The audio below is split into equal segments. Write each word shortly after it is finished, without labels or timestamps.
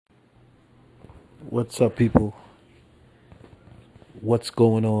What's up, people? What's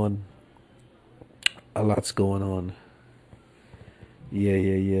going on? A lot's going on. Yeah.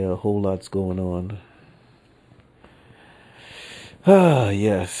 A whole lot's going on. Ah,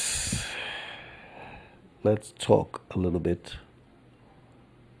 yes. Let's talk a little bit.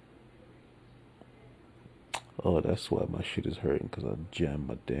 Oh, that's why my shit is hurting because I jammed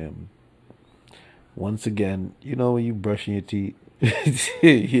my damn. Once again, when you brushing your teeth,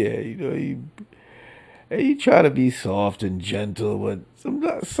 yeah, you try to be soft and gentle, but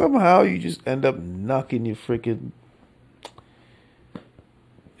somehow you just end up knocking your freaking.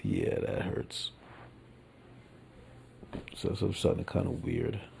 Yeah, that hurts. So something kind of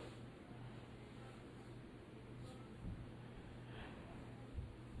weird.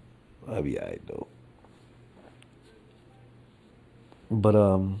 I'll be alright though. But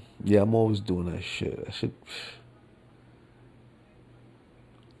yeah, I'm always doing that shit. That shit,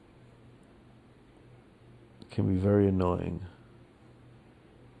 can be very annoying.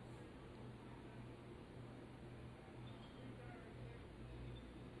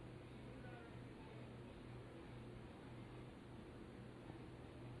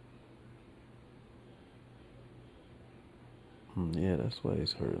 Yeah, that's why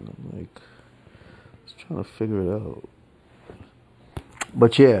it's hurting. I'm like, just trying to figure it out.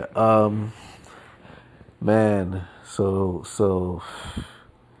 But yeah, man. So,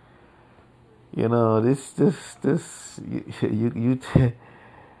 this.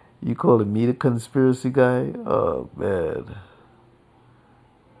 You calling me the conspiracy guy? Oh man,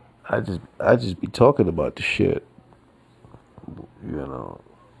 I just be talking about the shit. You know,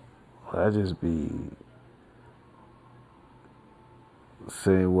 I just be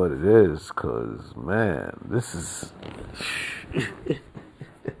saying what it is, cause man, this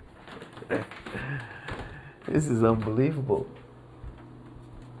is unbelievable.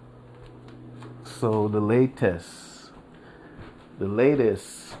 So the latest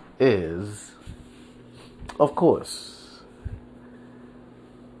is, of course,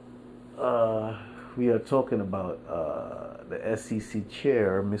 uh, we are talking about the SEC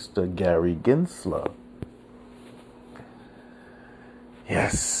chair, Mr. Gary Gensler.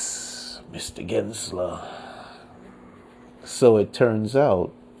 Yes, Mr. Gensler. So it turns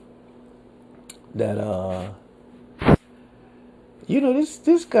out that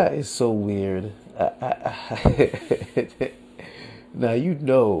this guy is so weird. Now he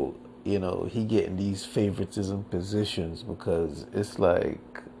getting these favoritism positions because it's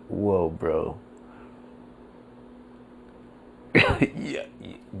like, whoa, bro. Yeah,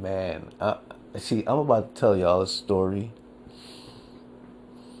 man. See, I'm about to tell y'all a story,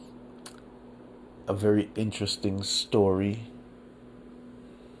 a very interesting story.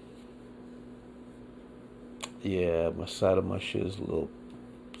 Yeah, my side of my shit is a little,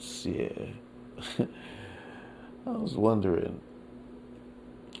 yeah. I was wondering.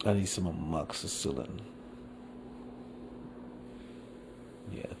 I need some amoxicillin.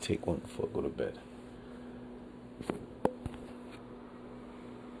 Yeah, take one before I go to bed.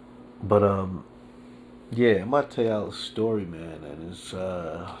 But yeah, I'm gonna tell y'all a story, man, and it's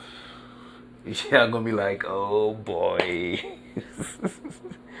yeah, I'm gonna be like, oh boy.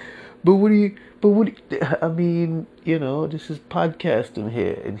 But what do you? I mean, this is podcasting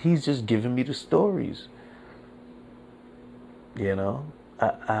here, and he's just giving me the stories. You know,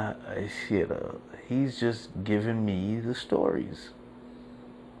 he's just giving me the stories.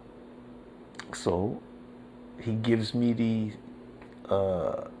 So he gives me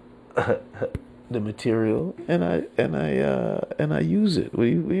uh, the material, and I use it. What do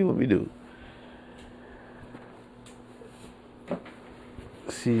you want me to do?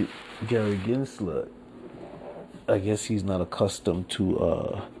 See, Gary Gensler, I guess he's not accustomed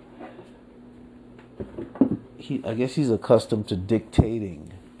to I guess he's accustomed to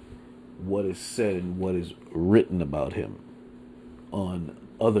dictating what is said and what is written about him on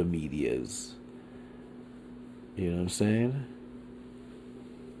other medias. You know what I'm saying?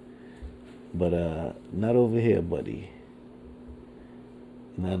 But not over here, buddy.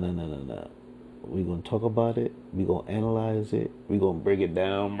 No. We're gonna talk about it. We're gonna analyze it. We're gonna break it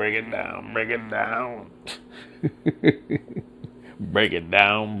down, break it down, break it down.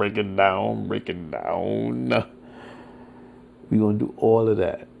 We're gonna do all of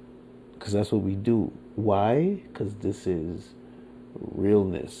that. Because that's what we do. Why? Because this is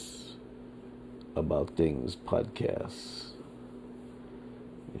realness about things podcasts.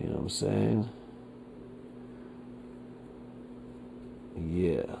 You know what I'm saying?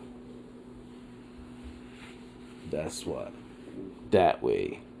 Yeah. That's why. That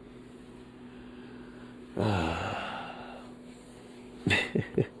way.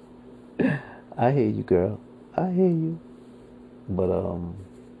 I hear you, girl. I hear you. But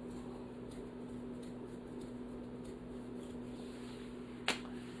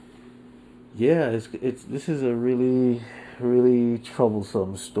yeah, it's this is a really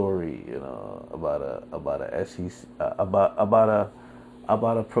troublesome story, about a SEC, about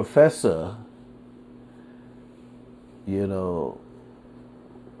a professor, you know,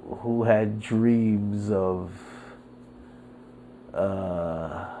 who had dreams of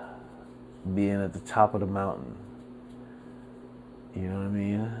uh, being at the top of the mountain. You know what I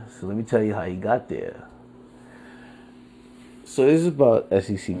mean? So let me tell you how he got there. So this is about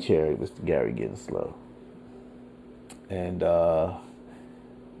SEC chair, Mr. Gary Genslow, and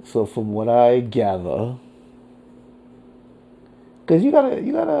so from what I gather, because you gotta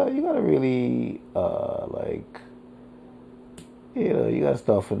really like, you gotta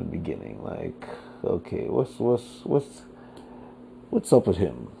start from the beginning. Like, okay, what's up with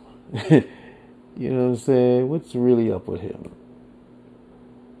him? You know what I'm saying? What's really up with him?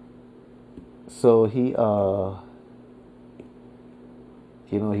 So he's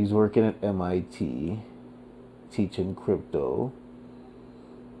working at MIT teaching crypto.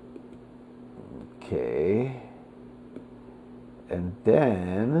 Okay. And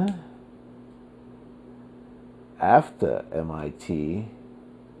then after MIT,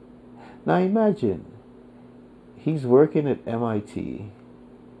 now imagine he's working at MIT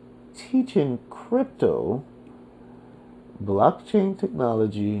teaching crypto, blockchain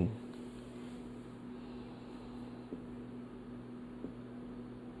technology.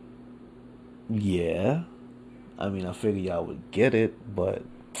 Yeah. I mean, I figure y'all would get it, but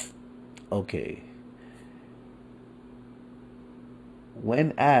okay.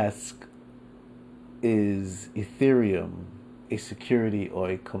 When asked, is Ethereum a security or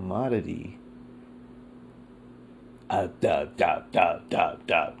a commodity? Dub, dub, dub, dub, dub,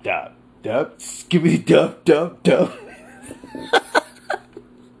 dub, dub, skibbity dub, dub, dub.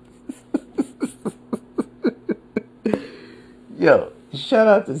 Yo, shout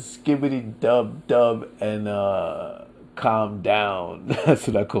out to Skibbity Dub Dub and Calm Down. That's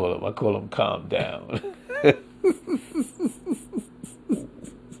what I call him. I call him Calm Down.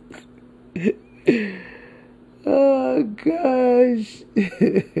 Oh gosh.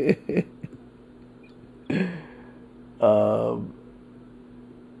 um,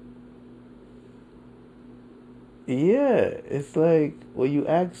 yeah, it's like when you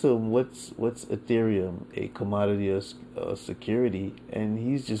ask him what's Ethereum, a commodity or security, and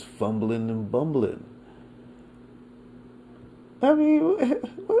he's just fumbling and bumbling. I mean,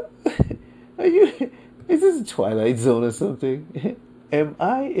 are you? Is this a Twilight Zone or something? Am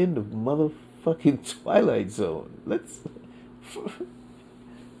I in the motherfucking Twilight Zone?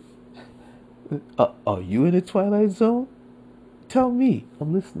 Are you in the Twilight Zone? Tell me.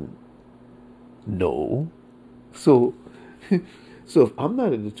 I'm listening. No. So, so if I'm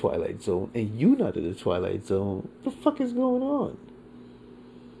not in the Twilight Zone and you not in the Twilight Zone, what the fuck is going on?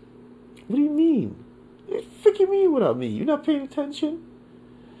 What do you mean? What the fuck you mean without me? You not paying attention?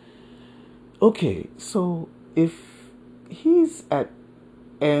 Okay, so if he's at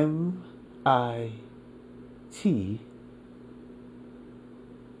MIT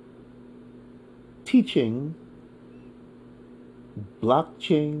teaching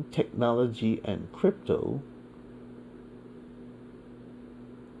blockchain technology and crypto,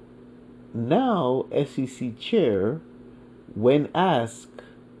 now SEC chair, when asked,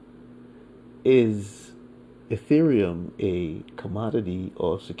 is Ethereum a commodity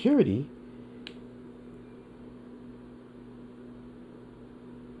or security?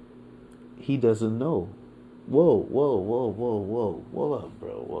 He doesn't know. Whoa, whoa, whoa, whoa, whoa. Hold up,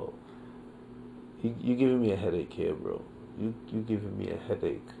 bro. Whoa. You giving me a headache here, bro. You giving me a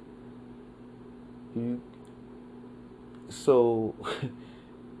headache. You so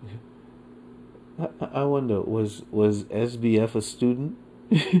I wonder, was SBF a student?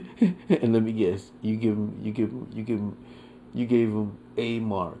 And let me guess, you gave him A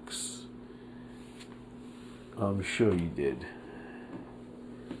marks. I'm sure you did.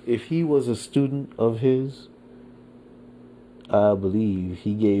 If he was a student of his, I believe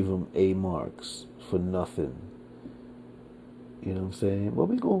he gave him A marks for nothing. You know what I'm saying? But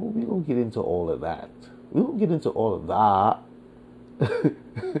we gonna get into all of that. We gonna get into all of that.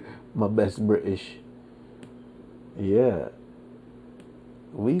 My best British. Yeah.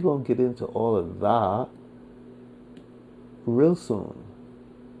 We gonna get into all of that real soon.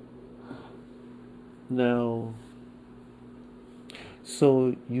 Now,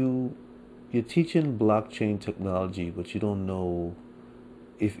 so you're teaching blockchain technology, but you don't know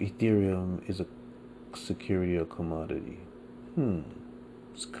if Ethereum is a security or commodity.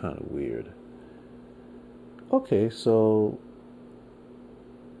 It's kind of weird. Okay, so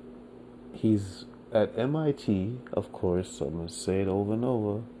he's at MIT, of course. So I'm gonna say it over and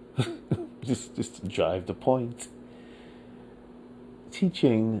over, just to drive the point.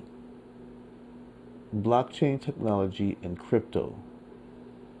 Teaching blockchain technology and crypto.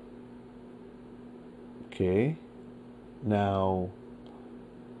 Okay, now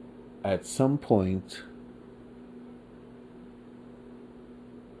at some point,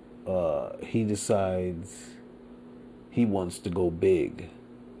 he decides he wants to go big.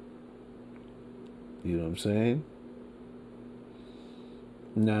 You know what I'm saying?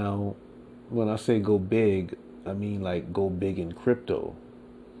 Now, when I say go big, I mean like go big in crypto.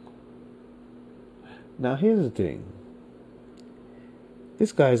 Now, here's the thing,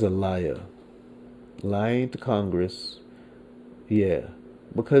 this guy's a liar, lying to Congress. Yeah,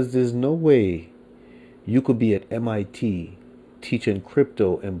 because there's no way you could be at MIT teaching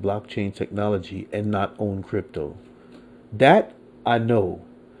crypto and blockchain technology and not own crypto. That I know.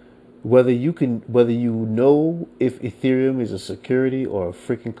 Whether you know if Ethereum is a security or a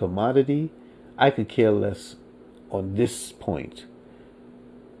freaking commodity, I could care less on this point.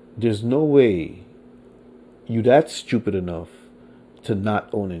 There's no way you that stupid enough to not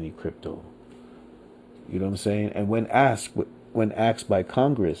own any crypto. You know what I'm saying? And when asked by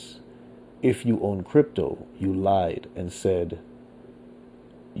Congress if you own crypto, you lied and said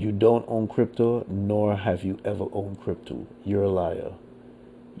you don't own crypto, nor have you ever owned crypto. You're a liar.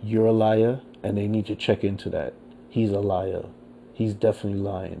 You're a liar, and they need to check into that. He's a liar. He's definitely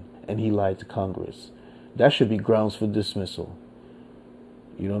lying, and he lied to Congress. That should be grounds for dismissal.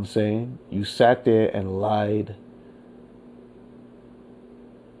 You know what I'm saying? You sat there and lied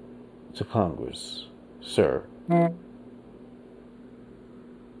to Congress, sir.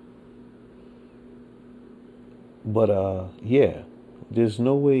 But yeah, there's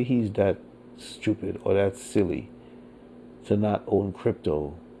no way he's that stupid or that silly to not own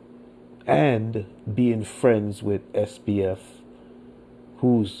crypto and being friends with SBF,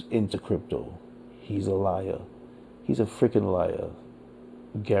 who's into crypto. He's a liar. He's a freaking liar,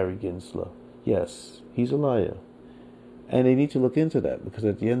 Gary Gensler. Yes, he's a liar. And they need to look into that because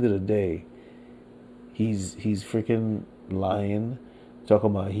at the end of the day, he's freaking lying,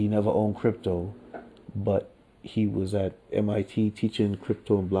 talking about he never owned crypto, but he was at MIT teaching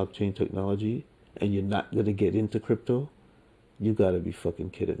crypto and blockchain technology, and you're not gonna get into crypto. You gotta be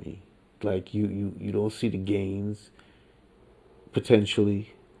fucking kidding me. Like you don't see the gains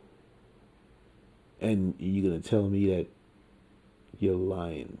potentially, and you're gonna tell me that you're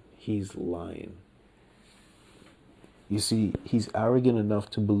lying. He's lying. You see, he's arrogant enough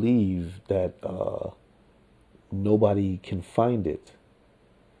to believe that nobody can find it.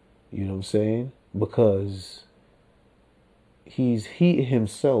 You know what I'm saying? Because he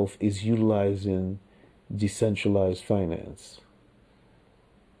himself is utilizing decentralized finance.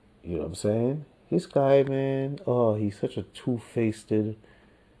 You know what I'm saying? This guy, man, oh, he's such a two-faced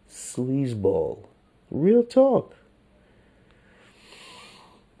sleazeball. Real talk.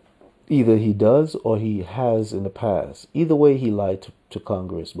 Either he does or he has in the past. Either way, he lied to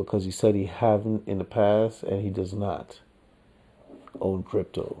Congress because he said he haven't in the past and he does not own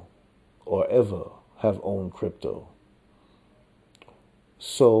crypto or ever have owned crypto.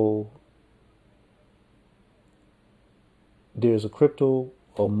 So there's a crypto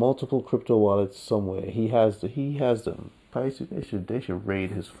or multiple crypto wallets somewhere. He has them. Probably they should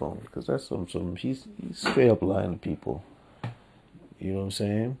raid his phone because that's some he's straight up lying to people. You know what I'm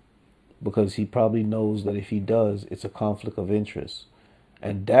saying? Because he probably knows that if he does, it's a conflict of interest,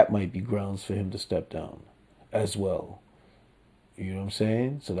 and that might be grounds for him to step down, as well. You know what I'm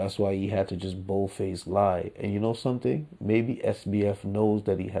saying? So that's why he had to just boldface lie. And you know something? Maybe SBF knows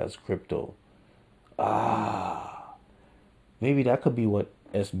that he has crypto. Ah, maybe that could be what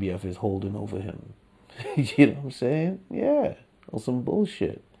SBF is holding over him. You know what I'm saying? Yeah, on some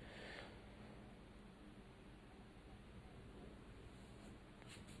bullshit.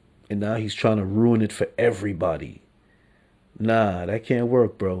 And now he's trying to ruin it for everybody. Nah, that can't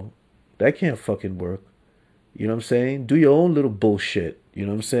work, bro. That can't fucking work. You know what I'm saying? Do your own little bullshit. You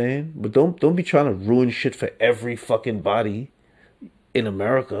know what I'm saying? But don't be trying to ruin shit for every fucking body in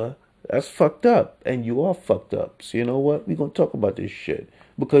America. That's fucked up. And you are fucked up. So you know what? We gonna talk about this shit.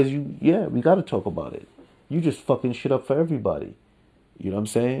 Because we gotta talk about it. You just fucking shit up for everybody. You know what I'm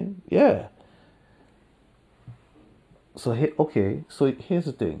saying? Yeah. So okay, so here's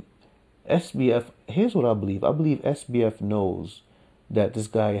the thing. SBF, here's what I believe. I believe SBF knows that this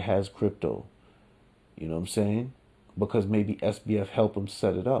guy has crypto. You know what I'm saying? Because maybe SBF helped him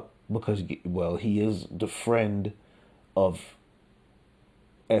set it up. Because, well, he is the friend of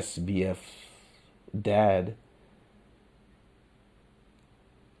SBF, dad.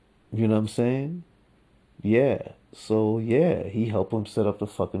 You know what I'm saying? Yeah. So yeah, he helped him set up the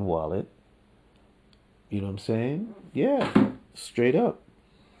fucking wallet. You know what I'm saying? Yeah. Straight up.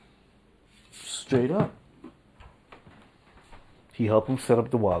 Straight up. He helped him set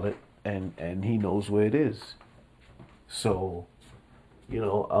up the wallet, and he knows where it is. So,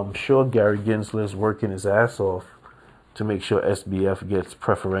 I'm sure Gary Gensler is working his ass off to make sure SBF gets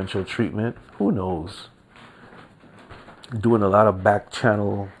preferential treatment. Who knows? Doing a lot of back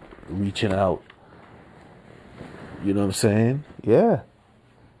channel reaching out. You know what I'm saying? Yeah.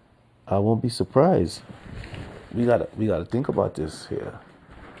 I won't be surprised. We gotta think about this here.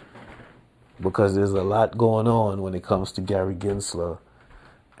 Because there's a lot going on when it comes to Gary Gensler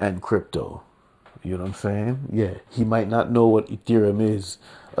and crypto. You know what I'm saying? Yeah. He might not know what Ethereum is,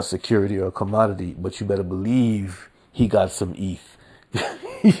 a security or a commodity, but you better believe he got some ETH.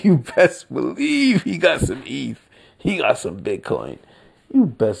 You best believe he got some ETH. He got some Bitcoin. You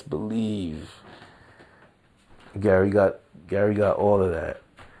best believe Gary got all of that.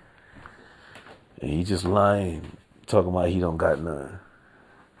 And he just lying, talking about he don't got none.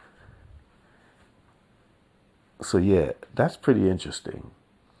 So yeah, that's pretty interesting.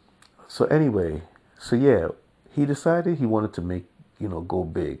 So anyway, so yeah, he decided he wanted to make, go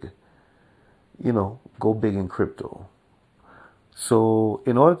big. Go big in crypto. So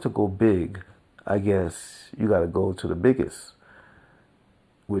in order to go big, I guess you got to go to the biggest,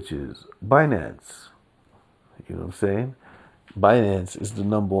 which is Binance. You know what I'm saying? Binance is the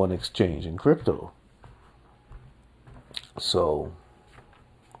number one exchange in crypto. So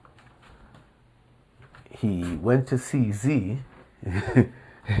he went to CZ, you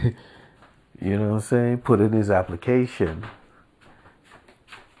know what I'm saying? Put in his application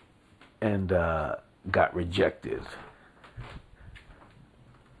and got rejected.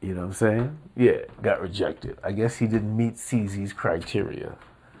 You know what I'm saying? Yeah, got rejected. I guess he didn't meet CZ's criteria.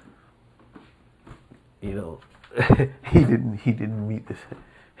 He didn't meet this.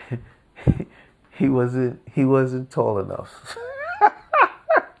 He wasn't tall enough.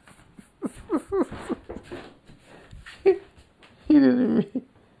 he didn't meet,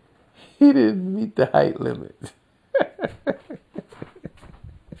 he didn't meet the height limit.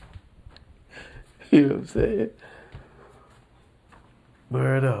 You know what I'm saying?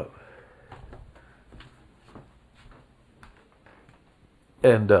 Word up.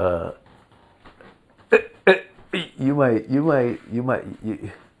 And you might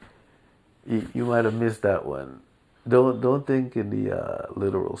have missed that one. Don't think in the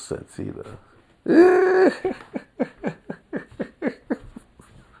literal sense either. There's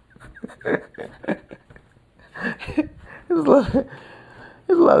a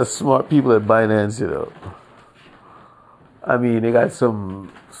lot of smart people at Binance. I mean, they got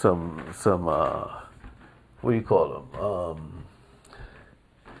some what do you call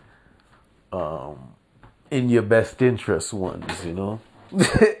them? In your best interest ones.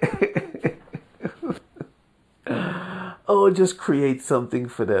 Oh, just create something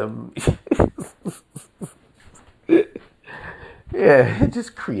for them. Yeah,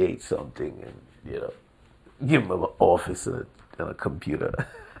 just create something and give them an office and a computer.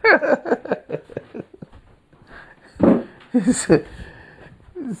 so,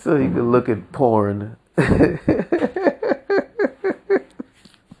 so you can look at porn.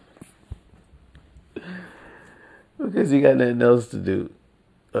 Because you got nothing else to do.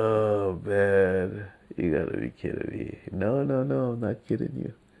 Oh man, you gotta be kidding me. No, no, no, I'm not kidding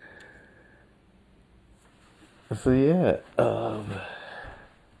you. So yeah,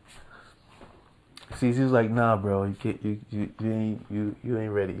 CZ was like, nah, bro, you can't, you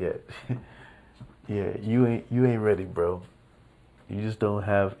ain't ready yet. Yeah, you ain't ready, bro. You just don't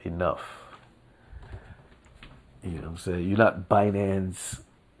have enough. You know what I'm saying? You're not Binance.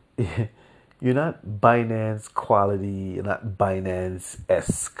 You're not Binance quality. You're not Binance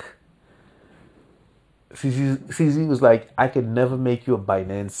esque. CZ was like, I could never make you a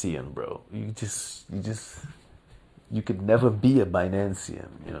Binancian, bro. You could never be a Binancian.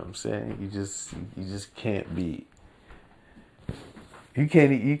 You know what I'm saying? You just can't be. You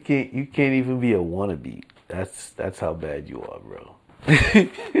can't even be a wannabe. That's how bad you are, bro. You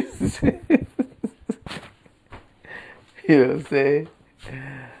know what I'm saying?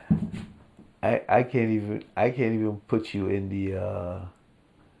 I can't even put you in the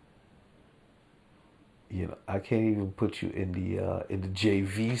I can't even put you in the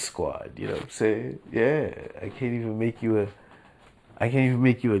JV squad. You know what I'm saying? Yeah, I can't even make you a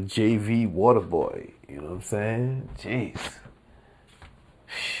JV water boy. You know what I'm saying? Jeez.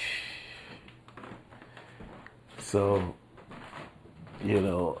 So, you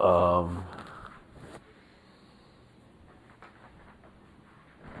know,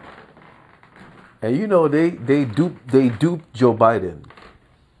 And they duped Joe Biden.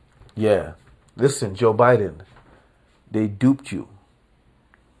 Yeah. Listen, Joe Biden, they duped you.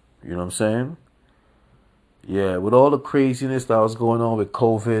 You know what I'm saying? Yeah, with all the craziness that was going on with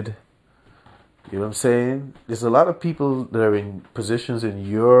COVID, you know what I'm saying? There's a lot of people that are in positions in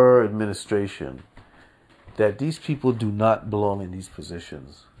your administration that these people do not belong in these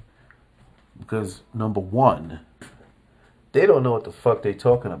positions. Because number one, they don't know what the fuck they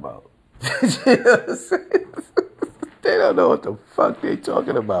talking about. You know what I'm saying? They don't know what the fuck they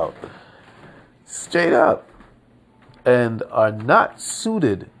talking about. Straight up. And are not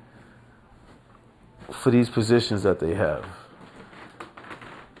suited for these positions that they have.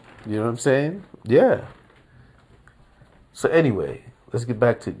 You know what I'm saying? Yeah. So anyway, let's get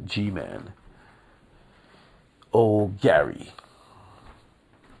back to G-Man. Oh, Gary.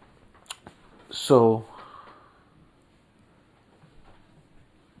 So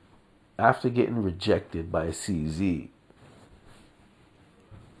after getting rejected by CZ,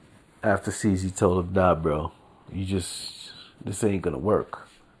 after CZ told him, nah, bro, this ain't gonna work.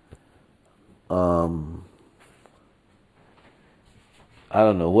 I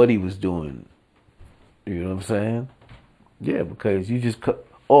don't know what he was doing. You know what I'm saying? Yeah, because you just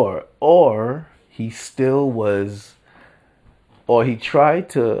or he still was, or he tried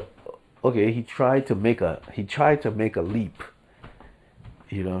to, okay, he tried to make a leap.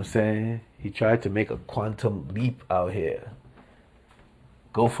 You know what I'm saying? He tried to make a quantum leap out here.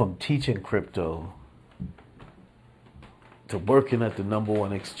 Go from teaching crypto to working at the number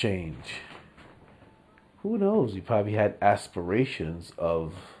one exchange. Who knows? He probably had aspirations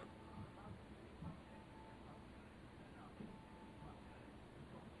of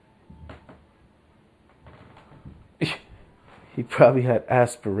he probably had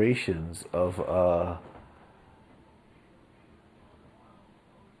aspirations of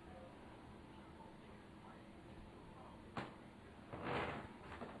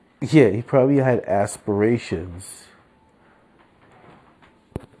yeah, he probably had aspirations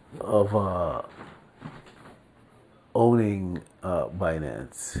of owning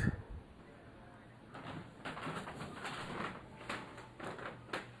Binance.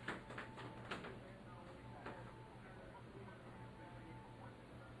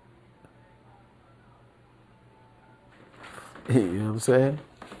 You know what I'm saying?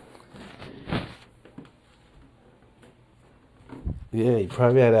 Yeah, he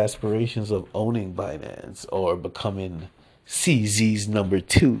probably had aspirations of owning Binance or becoming CZ's number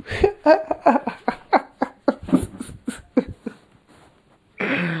two.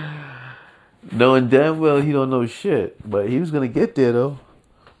 Knowing damn well he don't know shit, but he was gonna get there though.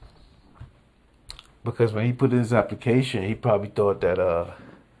 Because when he put in his application, he probably thought that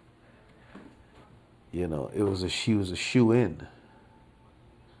it was she was a shoe in.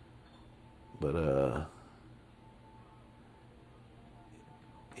 But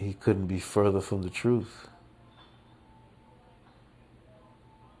he couldn't be further from the truth.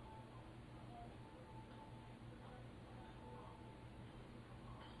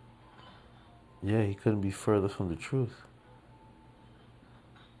 Yeah, he couldn't be further from the truth.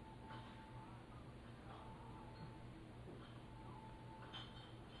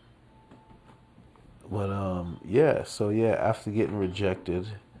 But yeah, so yeah, after getting rejected,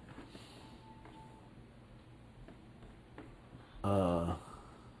 I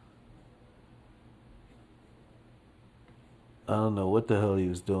don't know what the hell he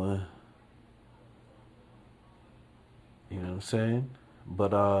was doing. You know what I'm saying?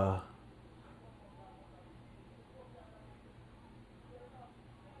 But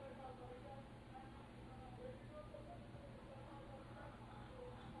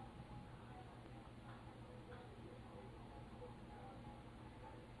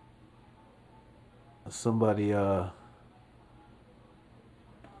somebody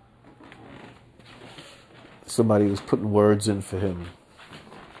somebody was putting words in for him.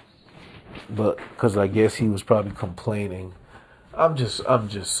 But because I guess he was probably complaining. I'm just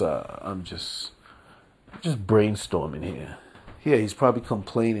brainstorming here. Yeah, he's probably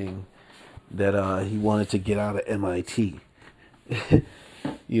complaining that he wanted to get out of MIT.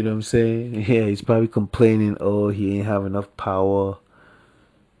 You know what I'm saying? Yeah, he's probably complaining, oh, he ain't have enough power.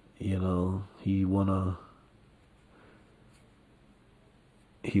 He wanted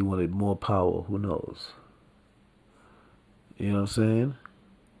more power. Who knows? You know what I'm saying?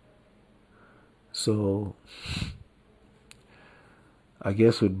 So I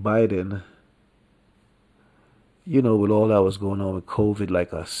guess with Biden, with all that was going on with COVID,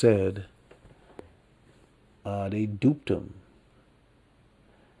 like I said, they duped him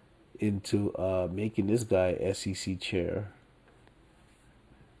into making this guy SEC chair.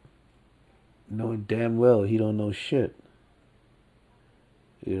 knowing damn well he don't know shit.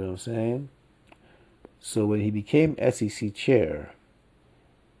 You know what I'm saying? So when he became SEC chair,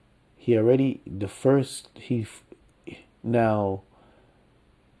 he already the first he now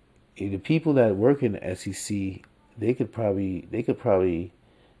the people that work in the SEC they could probably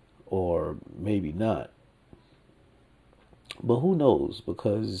or maybe not, but who knows?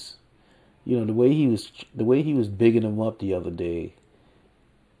 Because the way he was bigging them up the other day,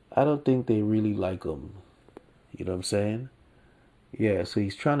 I don't think they really like him. You know what I'm saying? Yeah, so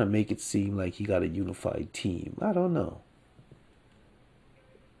he's trying to make it seem like he got a unified team. I don't know.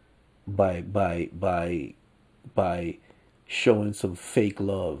 By showing some fake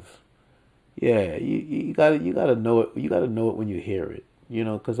love. Yeah, you gotta know it. You gotta know it when you hear it.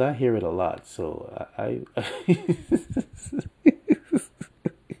 Because I hear it a lot. So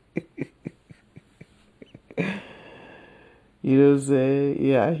you know what I'm saying?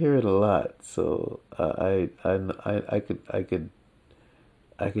 Yeah, I hear it a lot. So I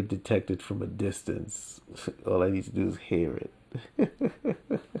could detect it from a distance. All I need to do is hear it.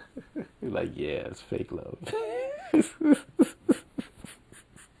 You're like, yeah, it's fake love.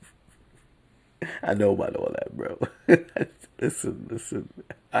 I know about all that, bro. Listen.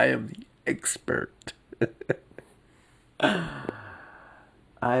 I am the expert. I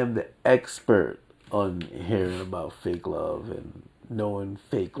am the expert on hearing about fake love and knowing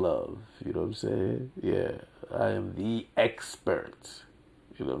fake love. You know what I'm saying? Yeah, I am the expert.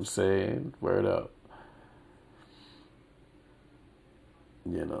 You know what I'm saying? Word up.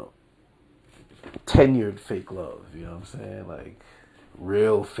 You know, tenured fake love. You know what I'm saying? Like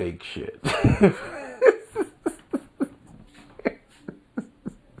real fake shit.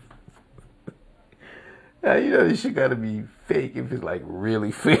 Now, this shit gotta be fake if it's like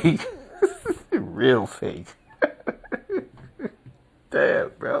really fake. Real fake. Damn,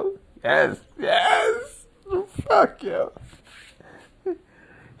 bro. Yes. Fuck, yo.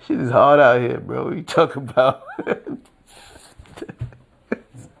 Shit is hard out here, bro. You talk about.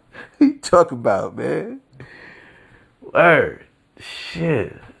 You talk about, man. Word.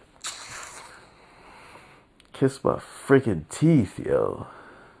 Shit. Kiss my freaking teeth, yo.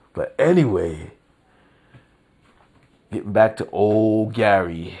 But anyway, getting back to old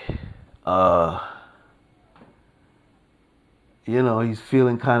Gary. He's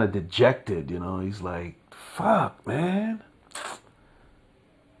feeling kind of dejected, He's like, fuck, man.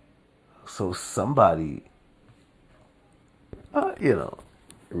 So somebody,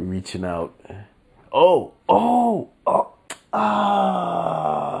 reaching out.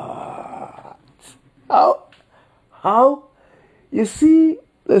 How? You see,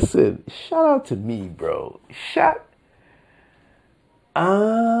 listen, shout out to me, bro.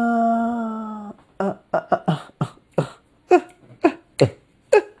 Ah.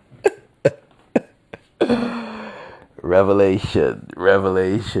 Revelation.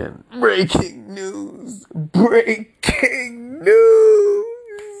 Breaking news,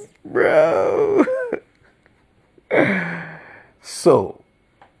 bro. So,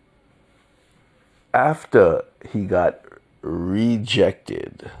 after he got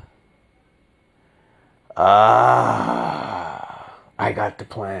rejected, I got the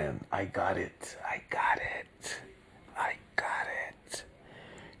plan. I got it.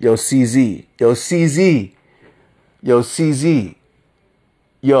 Yo, CZ.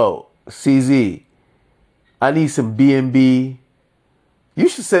 I need some BNB. You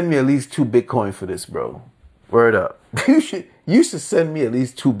should send me at least 2 Bitcoin for this, bro. Word up. You should send me at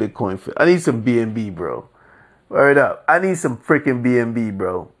least 2 Bitcoin for. I need some BNB, bro. Word up. I need some freaking BNB,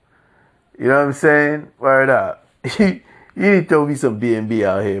 bro. You know what I'm saying? Word up. You need to throw me some BNB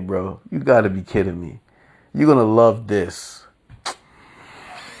out here, bro. You gotta be kidding me. You're gonna love this.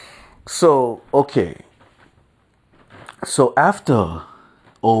 So, okay. So after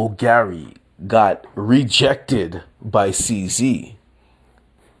old Gary got rejected by CZ,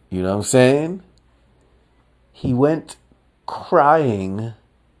 you know what I'm saying? He went crying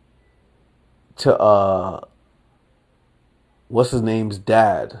to what's his name's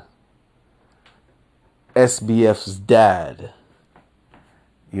dad? SBF's dad.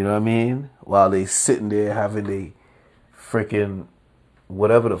 You know what I mean? While they sitting there having a freaking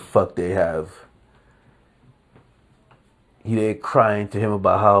whatever the fuck they have. He there crying to him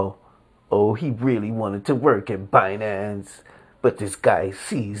about how, he really wanted to work at Binance, but this guy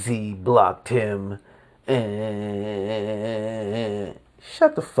CZ blocked him.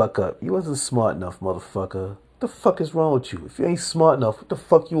 Shut the fuck up. You wasn't smart enough, motherfucker. What the fuck is wrong with you? If you ain't smart enough, what the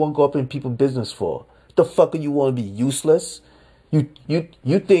fuck you want to go up in people's business for? What the fuck are you want to be useless? You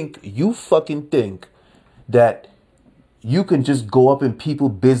fucking think that you can just go up in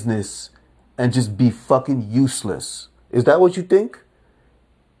people's business and just be fucking useless? Is that what you think?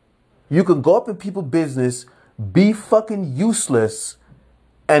 You can go up in people's business, be fucking useless,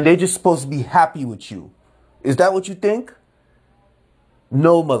 and they're just supposed to be happy with you. Is that what you think?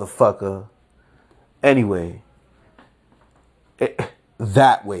 No, motherfucker. Anyway,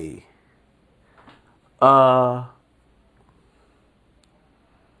 that way.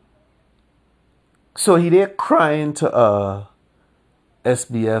 So he there crying to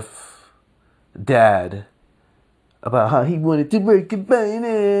SBF dad about how he wanted to break it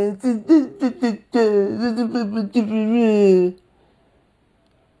finance.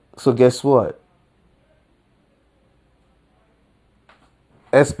 So guess what?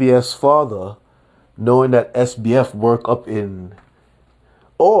 SBF's father, knowing that SBF work up in,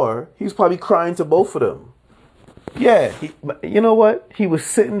 or he's probably crying to both of them. Yeah, you know what? He was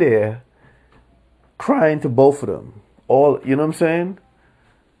sitting there crying to both of them. All, you know what I'm saying?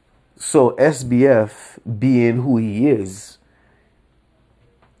 So SBF, being who he is,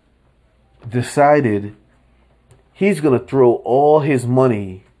 decided he's going to throw all his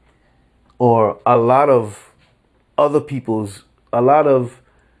money, or a lot of other people's, a lot of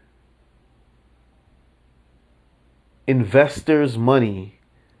investors' money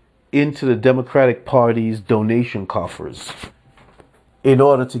into the Democratic Party's donation coffers in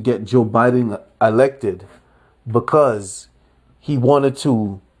order to get Joe Biden elected, because he wanted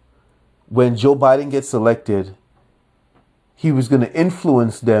to, when Joe Biden gets elected, he was going to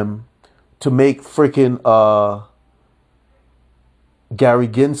influence them to make freaking Gary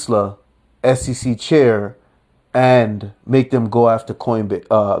Gensler SEC chair and make them go after Coinbase,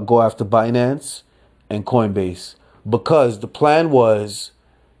 go after Binance and Coinbase, because the plan was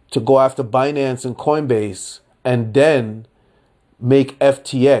to go after Binance and Coinbase and then make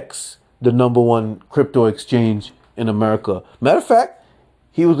FTX the number one crypto exchange in America. Matter of fact,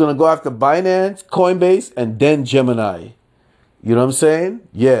 he was going to go after Binance, Coinbase, and then Gemini. You know what I'm saying?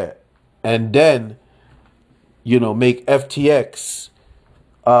 Yeah. And then, make FTX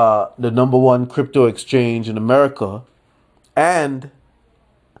the number one crypto exchange in America. And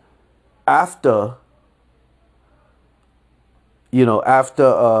after Gary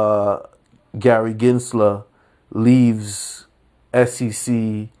Gensler leaves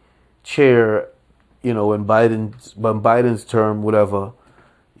SEC chair, when Biden's term, whatever,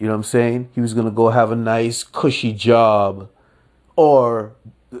 you know what I'm saying? He was going to go have a nice, cushy job, or,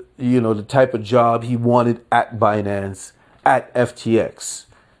 the type of job he wanted at Binance, at FTX.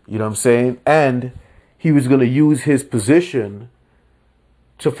 You know what I'm saying? And he was going to use his position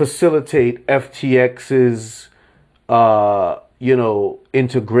to facilitate FTX's,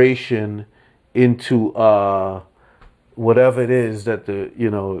 integration into whatever it is that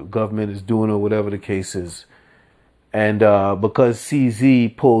the government is doing, or whatever the case is. And because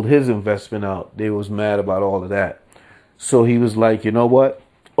CZ pulled his investment out, they was mad about all of that. So he was like, you know what?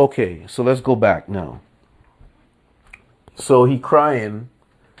 Okay, so let's go back now. So he crying.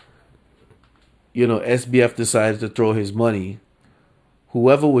 SBF decided to throw his money.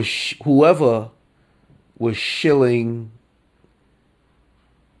 Whoever was shilling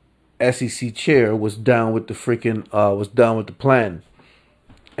SEC chair was down with the plan,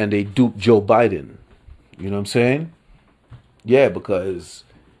 and they duped Joe Biden. You know what I'm saying? Yeah, because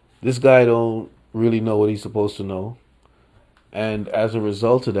this guy don't really know what he's supposed to know, and as a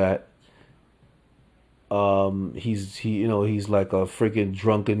result of that, he's like a freaking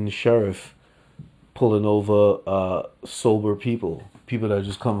drunken sheriff pulling over sober people that are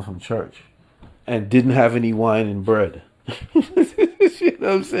just coming from church and didn't have any wine and bread. You know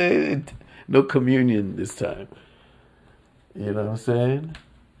what I'm saying? No communion this time. You know what I'm saying?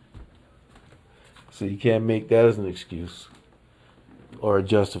 So you can't make that as an excuse or a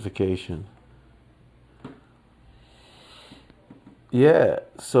justification. Yeah,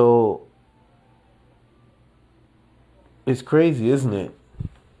 so it's crazy, isn't it?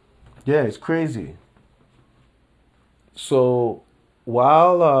 Yeah, it's crazy. So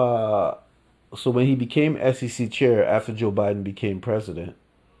when he became SEC chair after Joe Biden became president,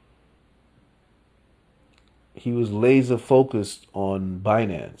 he was laser focused on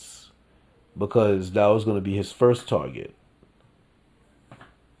Binance, because that was going to be his first target.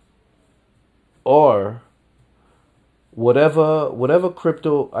 Or whatever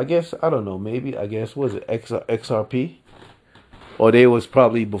crypto, I guess, I don't know, maybe, I guess, was it XRP? Or they was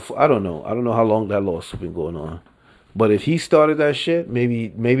probably before, I don't know how long that lawsuit been going on. But if he started that shit, maybe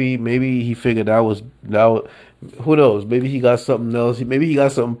he figured who knows? Maybe he got something else. Maybe he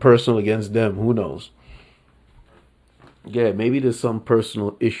got something personal against them. Who knows? Yeah, maybe there's some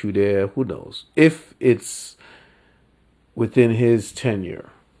personal issue there. Who knows? If it's within his tenure,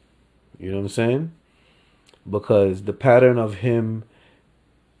 You know what I'm saying? Because the pattern of him,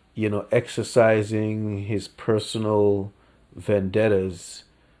 exercising his personal vendettas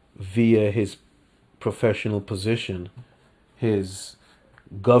via his professional position, his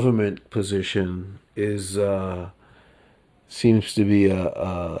government position is seems to be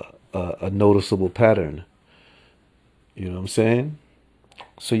a noticeable pattern. You know what I'm saying?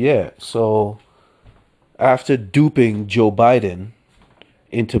 So yeah, so after duping Joe Biden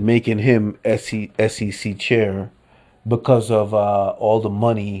into making him SEC chair because of all the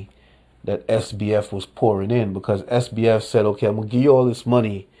money that SBF was pouring in, because SBF said, okay, I'm gonna give you all this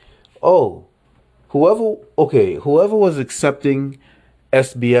money. Oh, whoever was accepting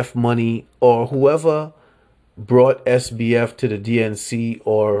SBF money, or whoever brought SBF to the DNC,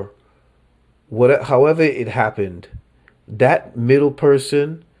 or whatever, however it happened, that middle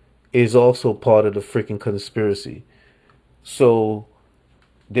person is also part of the freaking conspiracy. So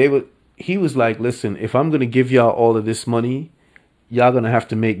they would he was like, listen, if I'm gonna give y'all all of this money, y'all gonna have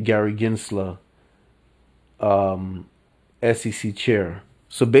to make Gary Gensler SEC chair.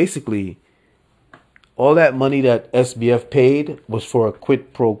 So basically, all that money that SBF paid was for a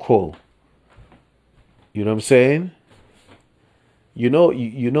quid pro quo. You know what I'm saying? You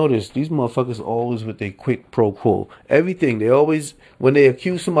notice these motherfuckers always with their quid pro quo. Everything they always, when they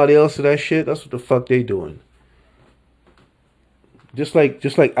accuse somebody else of that shit, that's what the fuck they doing. Just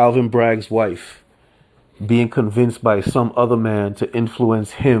like Alvin Bragg's wife being convinced by some other man to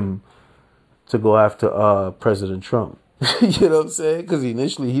influence him to go after President Trump. You know what I'm saying? Because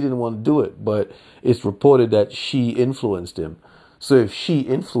initially he didn't want to do it, but it's reported that she influenced him. So if she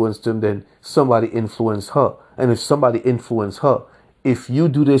influenced him, then somebody influenced her. And if somebody influenced her, if you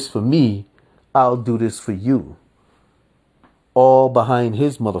do this for me, I'll do this for you. All behind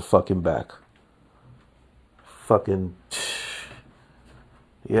his motherfucking back. Fucking...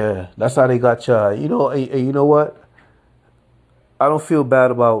 Yeah, that's how they got you. And you know what? I don't feel bad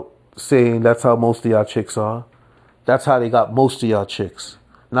about saying that's how most of y'all chicks are. That's how they got most of y'all chicks.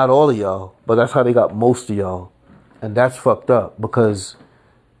 Not all of y'all, but that's how they got most of y'all. And that's fucked up, because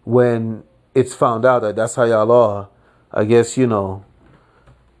when it's found out that that's how y'all are, I guess, yeah.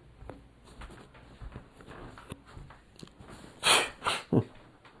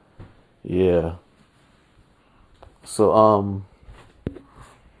 So,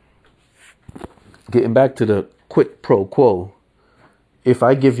 getting back to the quid pro quo, if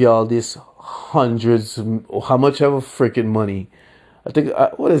I give y'all this hundreds, or how much ever freaking money, I think,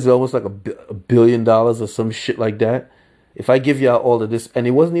 what is it, almost like $1 billion or some shit like that. If I give y'all all of this, and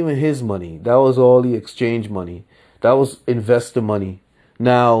it wasn't even his money, that was all the exchange money, that was investor money.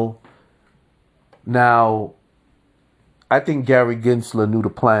 Now, I think Gary Gensler knew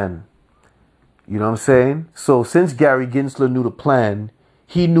the plan. You know what I'm saying? So since Gary Gensler knew the plan,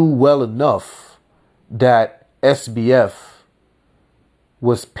 he knew well enough that SBF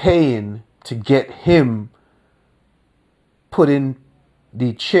was paying to get him put in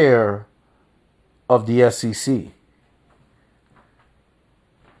the chair of the SEC.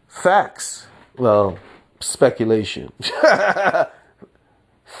 Facts. Well, speculation.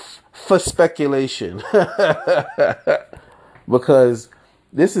 For speculation. Because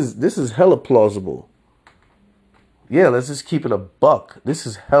this is hella plausible. Yeah, let's just keep it a buck. This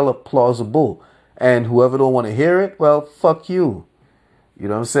is hella plausible. And whoever don't want to hear it, well, fuck you. You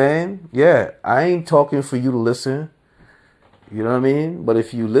know what I'm saying? Yeah, I ain't talking for you to listen. You know what I mean? But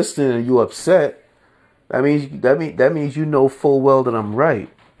if you listen and you upset, that means you know full well that I'm right.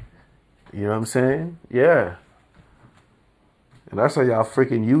 You know what I'm saying? Yeah. And that's how y'all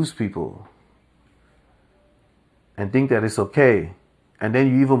freaking use people. And think that it's okay. And then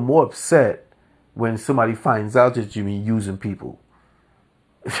you're even more upset when somebody finds out that you've been using people.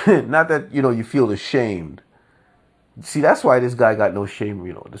 Not that, you feel ashamed. See, that's why this guy got no shame,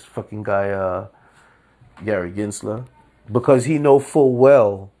 this fucking guy, Gary Gensler. Because he know full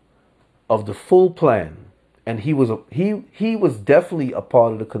well of the full plan. And he was definitely a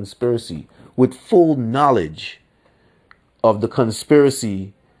part of the conspiracy with full knowledge of the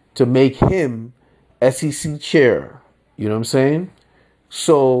conspiracy to make him SEC chair. You know what I'm saying?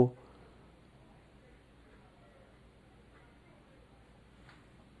 So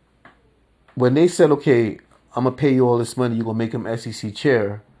when they said, okay, I'm going to pay you all this money, you're going to make him SEC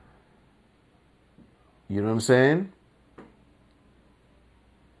chair. You know what I'm saying?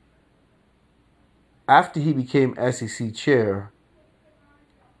 After he became SEC chair,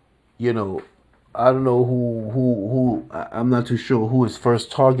 I don't know who I'm not too sure who his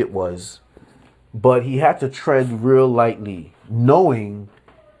first target was, but he had to tread real lightly, knowing,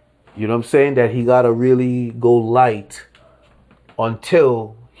 you know what I'm saying, that he got to really go light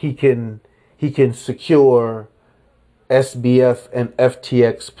until he can secure SBF and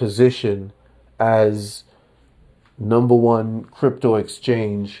FTX position as number one crypto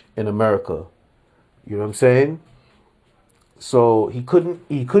exchange in America. You know what I'm saying? So he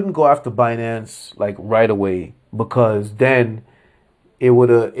couldn't go after Binance like right away, because then it would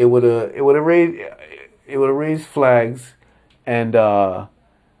have raised flags, and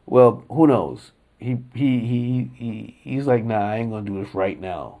well, who knows? He's like, nah, I ain't gonna do this right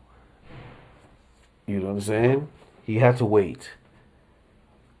now. You know what I'm saying? He had to wait,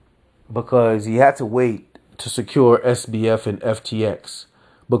 because he had to wait to secure SBF and FTX,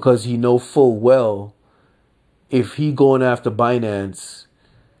 because he know full well if he going after Binance,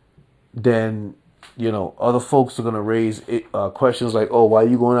 then other folks are gonna raise questions like, "Oh, why are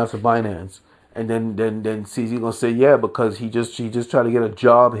you going after Binance?" And then CZ gonna say, "Yeah, because he just tried to get a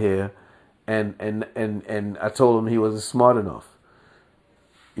job here, and I told him he wasn't smart enough."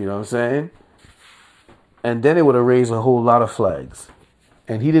 You know what I'm saying? And then it would have raised a whole lot of flags,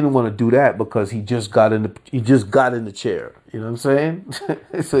 and he didn't want to do that because he just got in the chair. You know what I'm saying?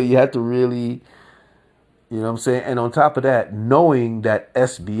 So you had to really, you know what I'm saying? And on top of that, knowing that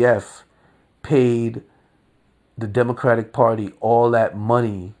SBF paid the Democratic Party all that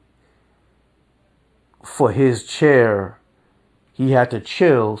money for his chair, he had to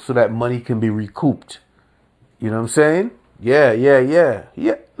chill so that money can be recouped. You know what I'm saying? Yeah, yeah, yeah.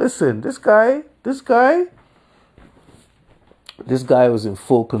 Yeah. Listen, this guy was in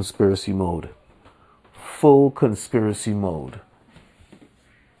full conspiracy mode. Full conspiracy mode.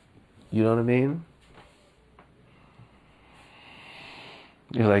 You know what I mean?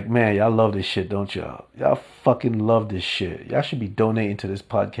 You're like, man, y'all love this shit, don't y'all? Y'all fucking love this shit. Y'all should be donating to this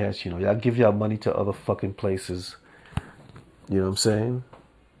podcast. Y'all give y'all money to other fucking places. You know what I'm saying?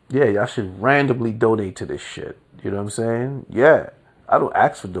 Yeah, y'all should randomly donate to this shit. You know what I'm saying? Yeah. I don't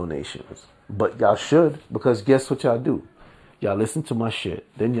ask for donations, but y'all should, because guess what y'all do? Y'all listen to my shit,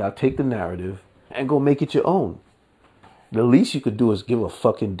 then y'all take the narrative and go make it your own. The least you could do is give a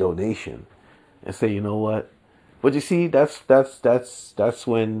fucking donation and say, you know what? But you see, that's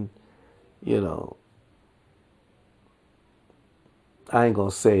when, you know, I ain't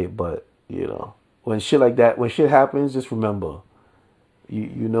gonna say it, but when shit like that, when shit happens, just remember,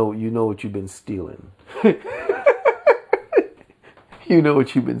 you know what you've been stealing. You know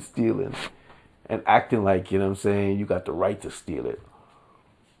what you've been stealing, and acting like, you know what I'm saying, you got the right to steal it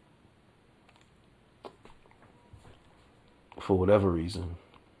for whatever reason.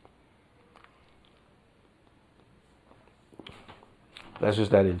 That's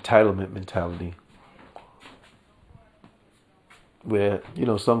just that entitlement mentality, where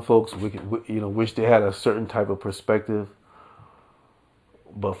some folks wish they had a certain type of perspective,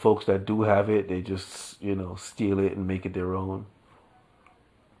 but folks that do have it, they just steal it and make it their own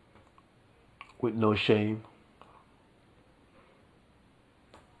with no shame.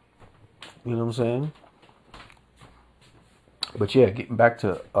 You know what I'm saying? But yeah, getting back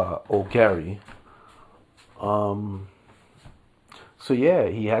to old Gary. So yeah,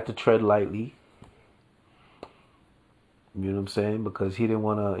 he had to tread lightly. You know what I'm saying? Because he didn't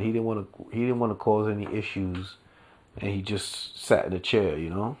want to cause any issues, and he just sat in a chair.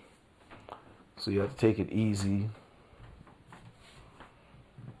 So you have to take it easy,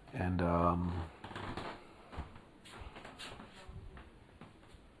 and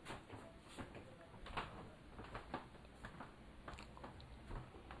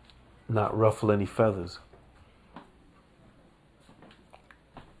not ruffle any feathers.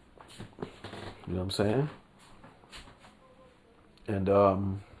 You know what I'm saying? And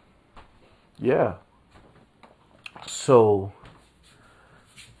yeah. So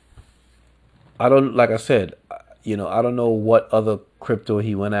I don't, like I said, I don't know what other crypto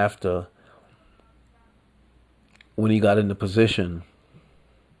he went after when he got into position.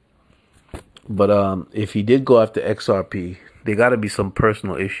 But if he did go after XRP, there got to be some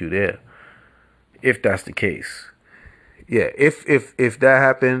personal issue there. If that's the case, yeah. If that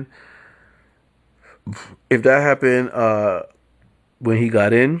happened, when he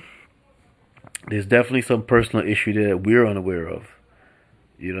got in, there's definitely some personal issue there that we're unaware of.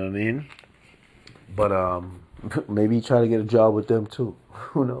 You know what I mean? But maybe he tried to get a job with them too.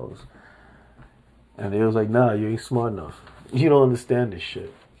 Who knows? And they was like, nah, you ain't smart enough. You don't understand this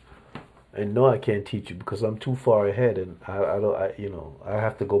shit. And no, I can't teach you because I'm too far ahead, and I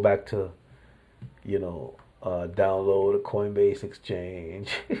have to go back to, download the Coinbase exchange,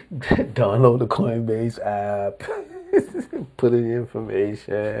 download the Coinbase app, put in the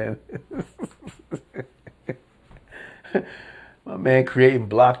information. My man creating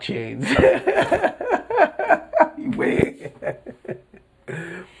blockchains. Wait.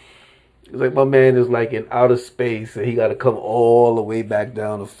 It's like my man is like in outer space and he got to come all the way back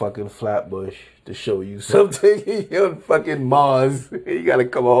down to fucking Flatbush to show you something. You're on fucking Mars. You got to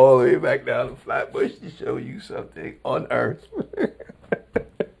come all the way back down to Flatbush to show you something on Earth.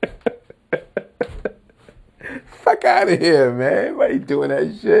 Fuck out of here, man. Why you doing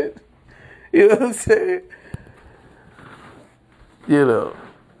that shit? You know what I'm saying? You know,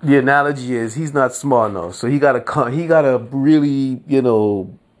 the analogy is he's not smart enough, so he gotta really,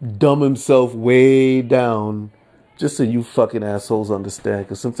 dumb himself way down, just so you fucking assholes understand.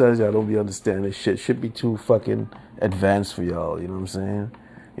 Because sometimes y'all don't be understanding this shit. Should be too fucking advanced for y'all. You know what I'm saying?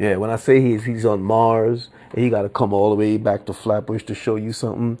 Yeah. When I say he's on Mars and he gotta come all the way back to Flatbush to show you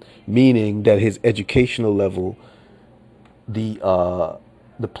something, meaning that his educational level, the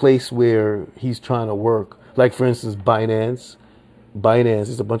place where he's trying to work, like for instance, Binance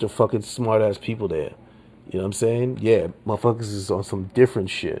is a bunch of fucking smart ass people there. You know what I'm saying? Yeah, motherfuckers is on some different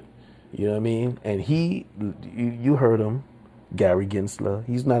shit. You know what I mean? And you heard him, Gary Gensler.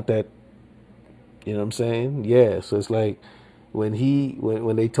 He's not that. You know what I'm saying? Yeah. So it's like when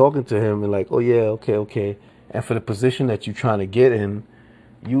they talking to him and like, oh yeah, okay, and for the position that you're trying to get in,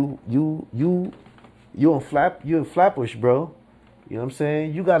 you in Flatbush, bro. You know what I'm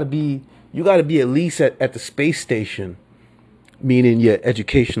saying? You gotta be at least at the space station. Meaning your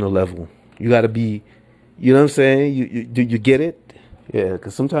educational level. You got to be, you know what I'm saying? You get it? Yeah,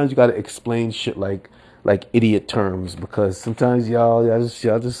 because sometimes you got to explain shit like idiot terms because sometimes y'all just,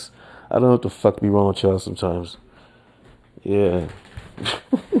 I don't know what the fuck be wrong with y'all sometimes. Yeah.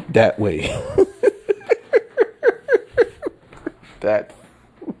 That way. That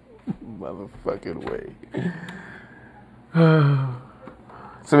motherfucking way.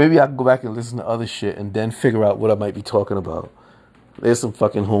 So maybe I can go back and listen to other shit and then figure out what I might be talking about. There's some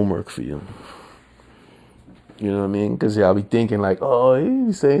fucking homework for you. You know what I mean? Because I'll be thinking like, oh,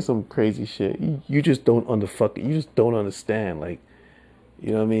 he's saying some crazy shit. You just don't you just don't understand. Like,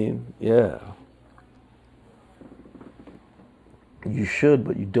 you know what I mean? Yeah. You should,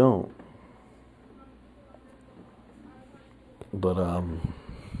 but you don't. But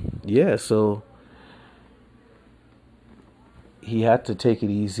yeah. So he had to take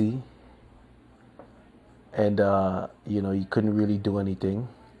it easy. And, you couldn't really do anything.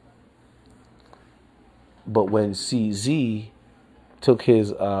 But when CZ took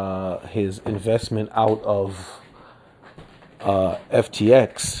his investment out of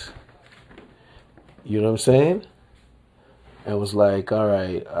FTX, you know what I'm saying? And was like, all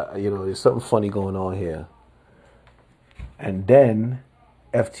right, there's something funny going on here. And then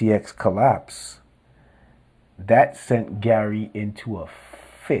FTX collapsed. That sent Gary into a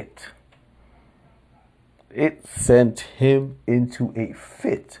fit. It sent him into a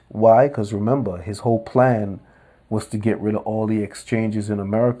fit. Why? Because remember, his whole plan was to get rid of all the exchanges in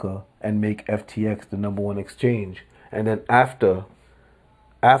America and make FTX the number one exchange. And then after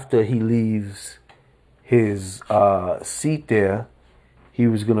he leaves his seat there, he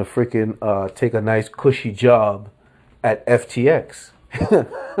was going to freaking take a nice cushy job at FTX.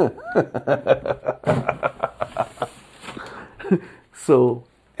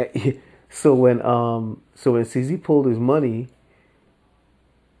 So when CZ pulled his money,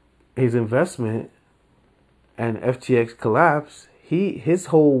 his investment, and FTX collapsed, his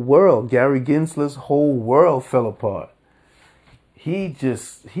whole world, Gary Gensler's whole world fell apart. He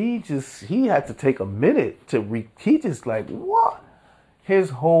had to take a minute he just like, what? His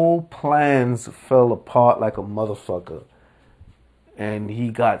whole plans fell apart like a motherfucker. And he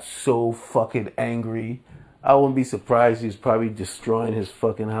got so fucking angry. I wouldn't be surprised he's probably destroying his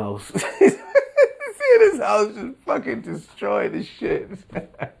fucking house. Seeing his house just fucking destroying the shit.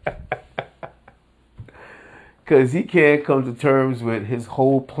 Because he can't come to terms with his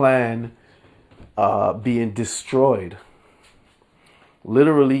whole plan being destroyed.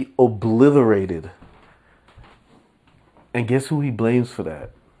 Literally obliterated. And guess who he blames for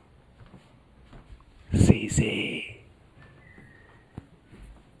that? CZ.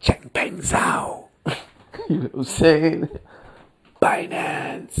 Changpeng Zhao. You know what I'm saying?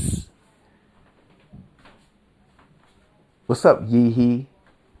 Binance. What's up, Yeehee?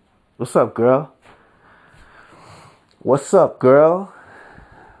 What's up, girl? What's up, girl?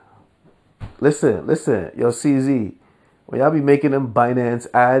 Listen, yo, CZ. When y'all be making them Binance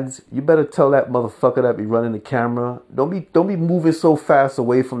ads, you better tell that motherfucker that be running the camera, don't be moving so fast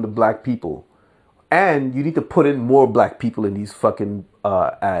away from the black people. And you need to put in more black people in these fucking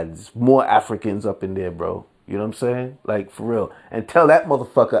ads. More Africans up in there, bro. You know what I'm saying? Like, for real. And tell that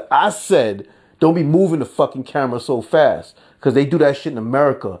motherfucker, I said, don't be moving the fucking camera so fast. Because they do that shit in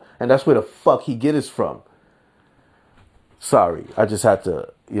America. And that's where the fuck he get his from. Sorry. I just had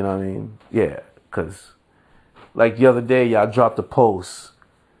to, You know what I mean? Yeah, because like the other day, y'all dropped a post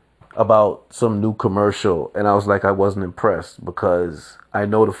about some new commercial, and I was like, I wasn't impressed because I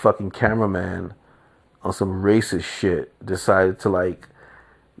know the fucking cameraman on some racist shit decided to like,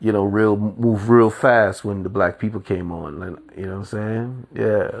 move real fast when the black people came on. And, you know what I'm saying?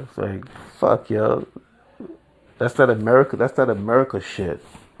 Yeah, it's like, fuck, yo. That's that America. That's that America shit.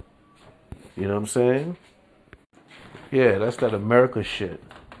 You know what I'm saying? Yeah, that's that America shit.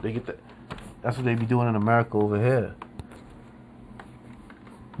 They get that. That's what they be doing in America over here.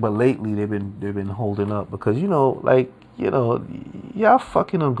 But lately they've been holding up because y'all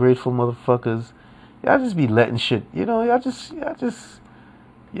fucking ungrateful motherfuckers. Y'all just be letting shit. Y'all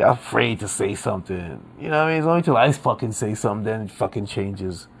afraid to say something. You know what I mean? It's only till I fucking say something then it fucking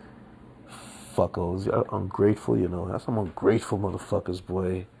changes. Fuckos, y'all ungrateful. That's some ungrateful motherfuckers,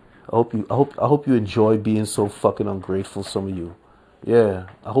 boy. I hope you enjoy being so fucking ungrateful. Some of you, yeah.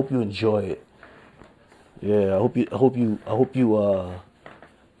 I hope you enjoy it. Yeah, I hope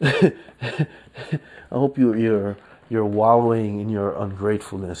you're wallowing in your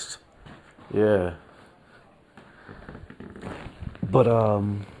ungratefulness. Yeah. But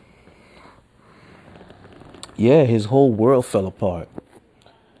yeah, his whole world fell apart.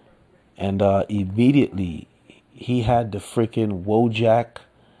 And immediately he had the freaking Wojak,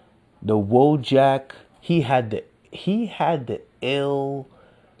 he had the ill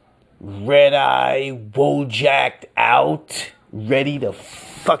red eye Wojak out, ready to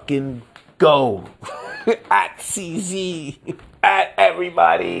fucking go at CZ, at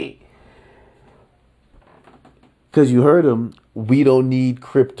everybody. Because you heard him, we don't need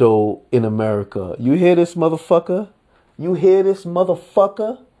crypto in America. You hear this motherfucker? You hear this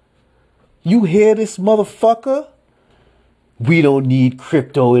motherfucker? You hear this motherfucker? We don't need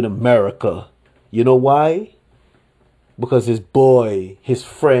crypto in America. You know why? Because his boy, his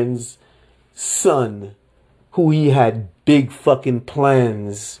friend's son, who he had big fucking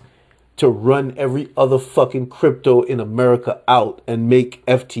plans to run every other fucking crypto in America out and make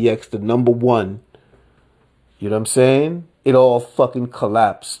FTX the number one. You know what I'm saying? It all fucking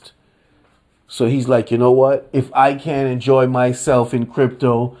collapsed. So he's like, you know what? If I can't enjoy myself in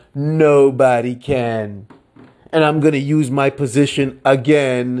crypto, nobody can. And I'm going to use my position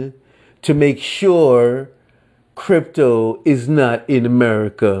again to make sure crypto is not in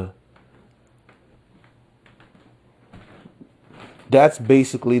America. That's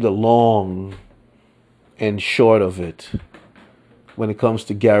basically the long and short of it when it comes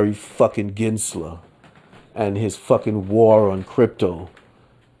to Gary fucking Gensler and his fucking war on crypto.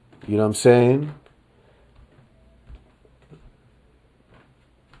 You know what I'm saying?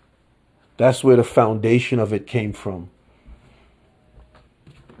 That's where the foundation of it came from.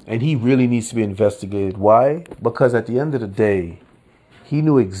 And he really needs to be investigated. Why? Because at the end of the day, he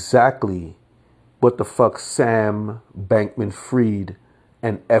knew exactly what the fuck Sam Bankman-Fried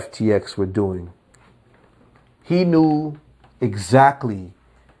and FTX were doing. He knew exactly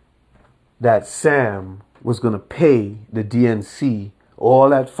that Sam was going to pay the DNC all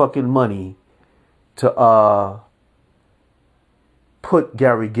that fucking money to put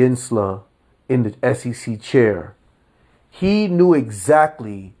Gary Gensler in the SEC chair. He knew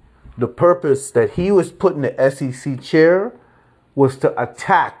exactly the purpose that he was put in the SEC chair was to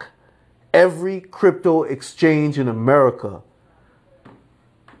attack every crypto exchange in America.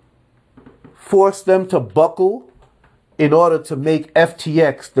 Force them to buckle in order to make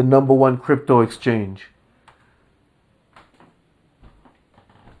FTX the number one crypto exchange.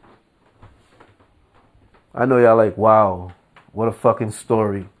 I know y'all like, wow, what a fucking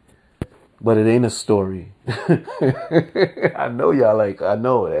story. But it ain't a story. I know y'all like, I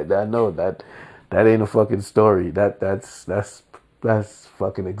know that ain't a fucking story. That's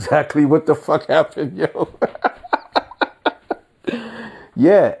fucking exactly what the fuck happened, yo.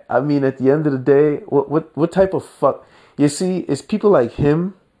 Yeah, I mean, at the end of the day, what type of fuck? You see, it's people like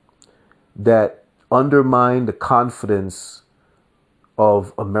him that undermine the confidence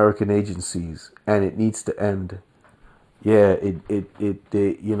of American agencies, and it needs to end. Yeah,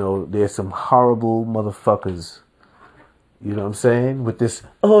 there's some horrible motherfuckers. You know what I'm saying? With this,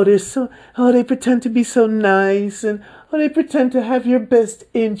 they pretend to be so nice, and they pretend to have your best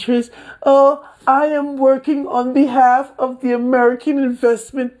interest. Oh, I am working on behalf of the American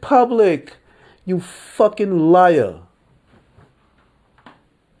investment public. You fucking liar.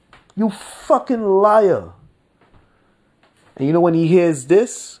 You fucking liar. And you know when he hears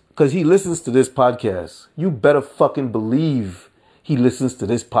this, because he listens to this podcast, you better fucking believe he listens to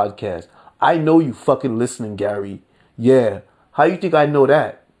this podcast. I know you fucking listening, Gary. Yeah. How you think I know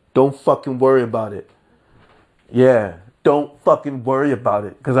that? Don't fucking worry about it. Yeah. don't fucking worry about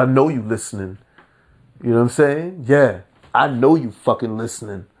it because I know you listening. You know what I'm saying? Yeah, I know you fucking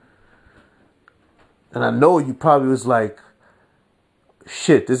listening. And I know you probably was like,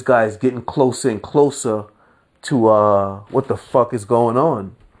 shit, this guy's getting closer and closer to what the fuck is going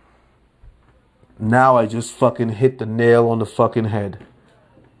on. Now I just fucking hit the nail on the fucking head.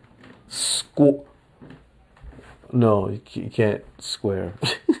 No, you can't square.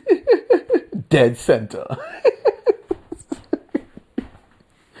 Dead center.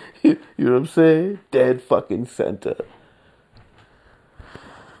 You know what I'm saying? Dead fucking center.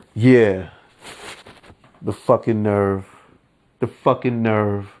 Yeah. The fucking nerve. The fucking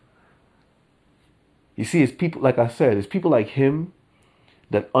nerve. You see, it's people, like I said, it's people like him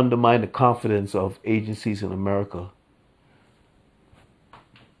that undermine the confidence of agencies in America.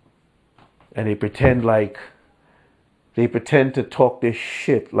 And they pretend to talk this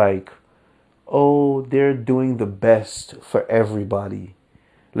shit like, oh, they're doing the best for everybody.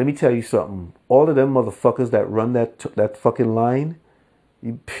 Let me tell you something. All of them motherfuckers that run that fucking line,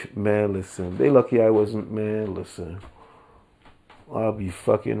 man, listen. They lucky I wasn't, man, listen. I'll be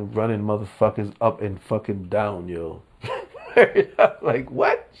fucking running motherfuckers up and fucking down, yo. Like,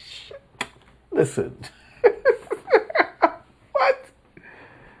 what? Listen. What?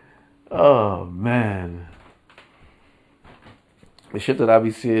 Oh, man. The shit that I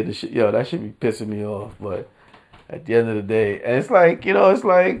be seeing, the shit, yo, that should be pissing me off. But at the end of the day, and it's like, it's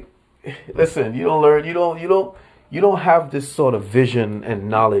like, listen, you don't learn, you don't have this sort of vision and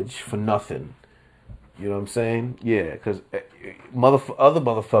knowledge for nothing. You know what I'm saying? Yeah, because other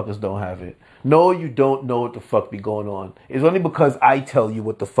motherfuckers don't have it. No, you don't know what the fuck be going on. It's only because I tell you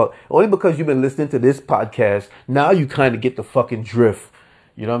what the fuck. Only because you've been listening to this podcast. Now you kind of get the fucking drift.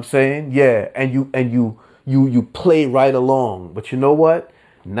 You know what I'm saying? Yeah, and you play right along. But you know what?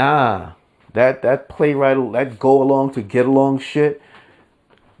 Nah, that play right, that go along to get along shit.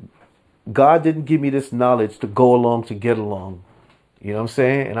 God didn't give me this knowledge to go along to get along. You know what I'm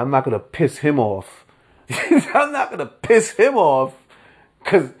saying? And I'm not gonna piss him off. I'm not gonna piss him off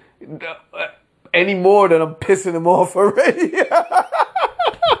because any more than I'm pissing him off already.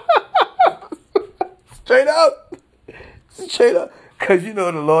 Straight up. Because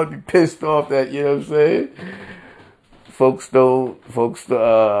the Lord be pissed off that, you know what I'm saying? Folks don't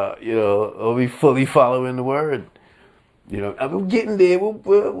be fully following the word. I'm getting there.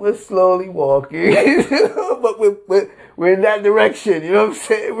 We're slowly walking, but we're in that direction. You know what I'm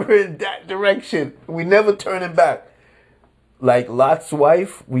saying? We're in that direction. We never turning back. Like Lot's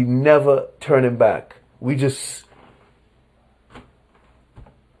wife, we never turning back. We just,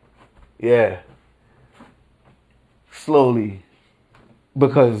 slowly,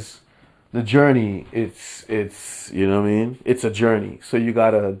 because the journey, it's you know what I mean? It's a journey. So you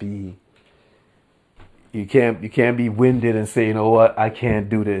gotta be. You can't be winded and say, you know what, I can't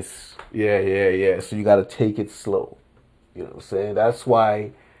do this. Yeah. So you got to take it slow. You know what I'm saying? That's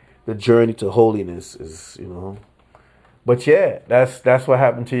why the journey to holiness is, But yeah, that's what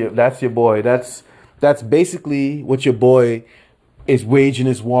happened to you. That's your boy. That's basically what your boy is waging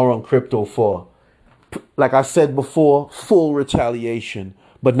his war on crypto for. Like I said before, full retaliation.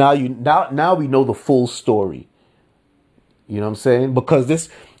 But now we know the full story. You know what I'm saying? Because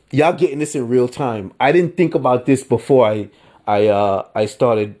y'all getting this in real time. I didn't think about this before I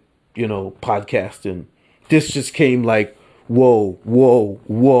started, podcasting. This just came like, whoa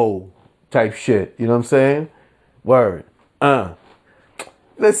type shit. You know what I'm saying? Word.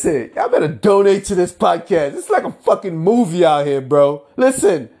 Listen, y'all better donate to this podcast. It's like a fucking movie out here, bro.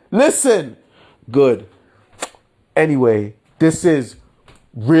 Listen. Good. Anyway, this is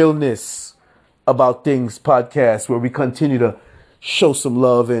Realness About Things podcast, where we continue to show some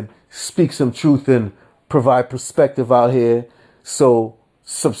love and speak some truth and provide perspective out here. So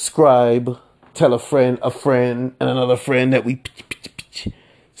subscribe, tell a friend, and another friend that we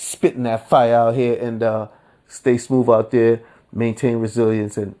spitting that fire out here, and stay smooth out there, maintain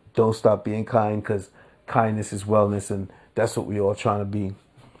resilience, and don't stop being kind, because kindness is wellness, and that's what we all trying to be.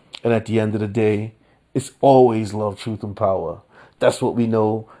 And at the end of the day, it's always love, truth, and power. That's what we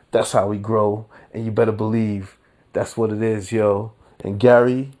know. That's how we grow. And you better believe that's what it is, yo. And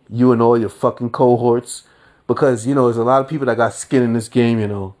Gary, you and all your fucking cohorts, because, there's a lot of people that got skin in this game,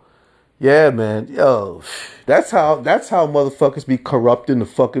 Yeah, man. Yo, that's how motherfuckers be corrupting the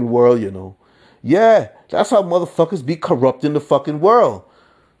fucking world, Yeah, that's how motherfuckers be corrupting the fucking world.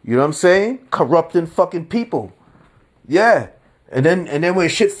 You know what I'm saying? Corrupting fucking people. Yeah. And then when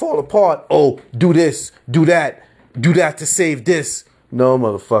shit fall apart, oh, do this, do that to save this. No,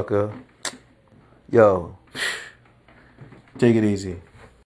 motherfucker. Yo, take it easy.